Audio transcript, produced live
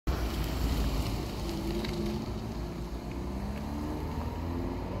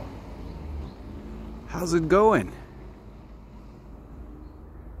How's it going?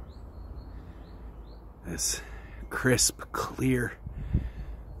 This crisp, clear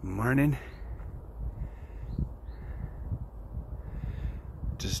morning.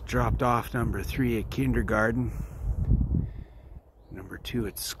 Just dropped off number 3 at kindergarten, number 2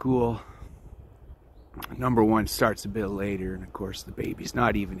 at school. Number 1 starts a bit later, and of course the baby's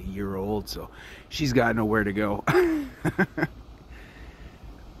not even a year old, so she's got nowhere to go.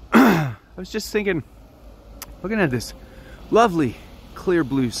 I was just thinking, looking at this lovely clear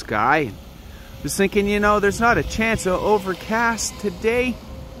blue sky, and was thinking, you know, there's not a chance of overcast today.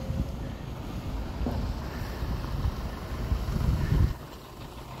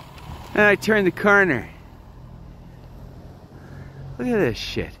 And I turned the corner. Look at this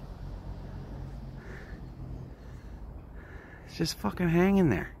shit. It's just fucking hanging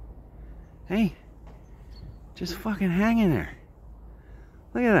there. Hey, just fucking hanging there.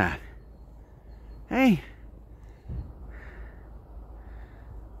 Look at that. Hey.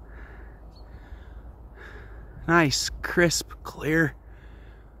 Nice, crisp, clear,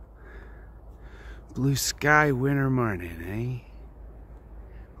 blue sky winter morning, eh?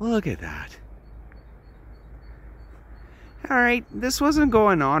 Look at that. Alright, this wasn't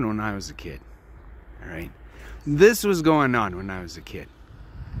going on when I was a kid. Alright? This was going on when I was a kid.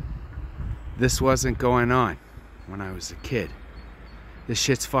 This wasn't going on when I was a kid. This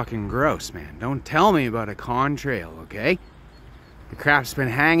shit's fucking gross, man. Don't tell me about a contrail, okay? The crap's been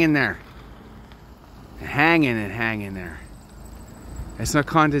hanging there. Hanging and hanging there. It's not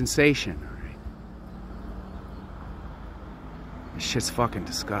condensation, alright? This shit's fucking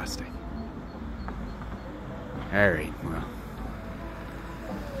disgusting. Alright, well.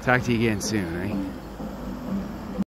 Talk to you again soon, eh?